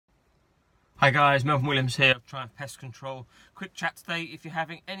Hi guys, Melvin Williams here of Triumph Pest Control. Quick chat today. If you're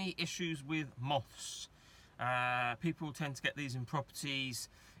having any issues with moths, people tend to get these in properties,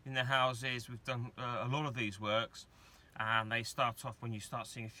 in their houses. We've done a lot of these works, and they start off when you start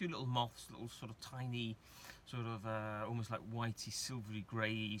seeing a few little moths, little sort of tiny, sort of almost like whitey, silvery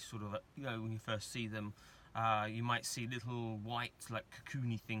grey, sort of, when you first see them. You might see little white, like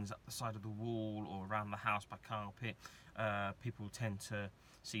cocoony things up the side of the wall or around the house by carpet. People tend to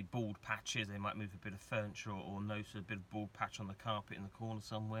see bald patches. They might move a bit of furniture or notice a bit of bald patch on the carpet in the corner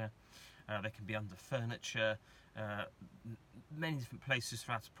somewhere. They can be under furniture, many different places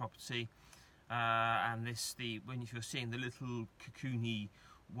throughout the property. And when you're seeing the little cocoony,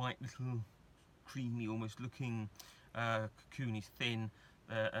 white, little creamy, almost looking cocoony thin,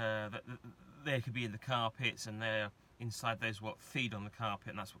 they could be in the carpets, and they're inside those what feed on the carpet,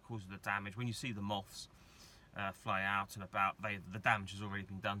 and that's what causes the damage. When you see the moths fly out and about, the damage has already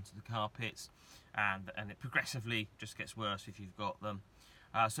been done to the carpets, and it progressively just gets worse if you've got them.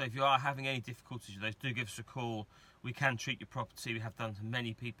 So if you are having any difficulties with those, do give us a call. We can treat your property. We have done to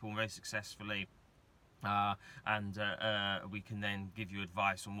many people very successfully, and we can then give you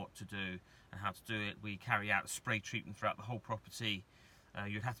advice on what to do and how to do it. We carry out spray treatment throughout the whole property.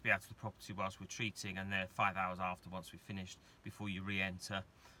 You'd have to be out of the property whilst we're treating, and they're 5 hours after once we've finished before you re-enter.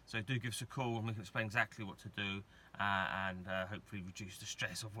 So do give us a call and we can explain exactly what to do, and hopefully reduce the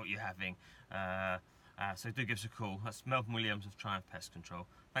stress of what you're having. So do give us a call. That's Melvin Williams of Triumph Pest Control.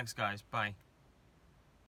 Thanks guys, bye.